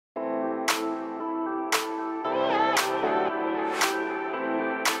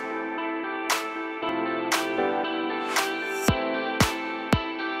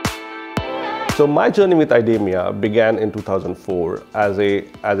So my journey with IDEMIA began in 2004 as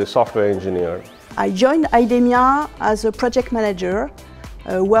a software engineer. I joined IDEMIA as a project manager,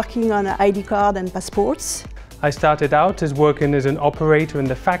 working on ID card and passports. I started out as working as an operator in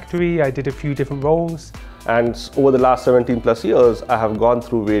the factory. I did a few different roles. And over the last 17 plus years, I have gone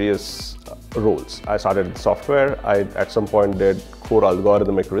through various roles. I started in software. I at some point did core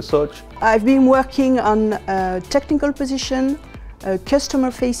algorithmic research. I've been working on a technical position, a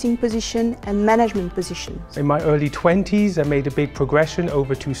customer-facing position and management positions. In my early 20s, I made a big progression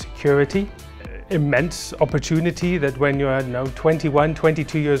over to security. Immense opportunity that when you're 21,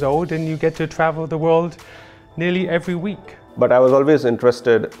 22 years old and you get to travel the world nearly every week. But I was always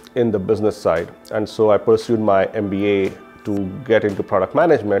interested in the business side, and so I pursued my MBA to get into product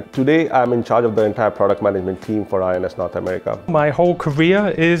management. Today, I'm in charge of the entire product management team for INS North America. My whole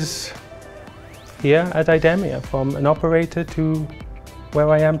career is here at IDEMIA, from an operator to where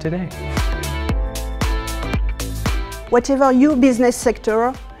I am today. Whatever your business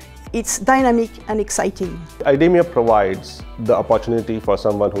sector, it's dynamic and exciting. IDEMIA provides the opportunity for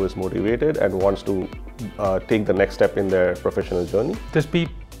someone who is motivated and wants to take the next step in their professional journey. Just be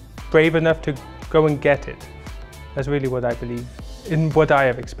brave enough to go and get it. That's really what I believe, in what I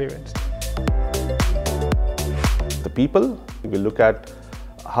have experienced. The people, we look at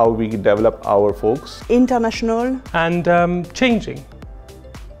how we develop our folks. International. And changing.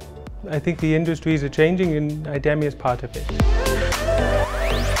 I think the industries are changing and IDEMIA is part of it.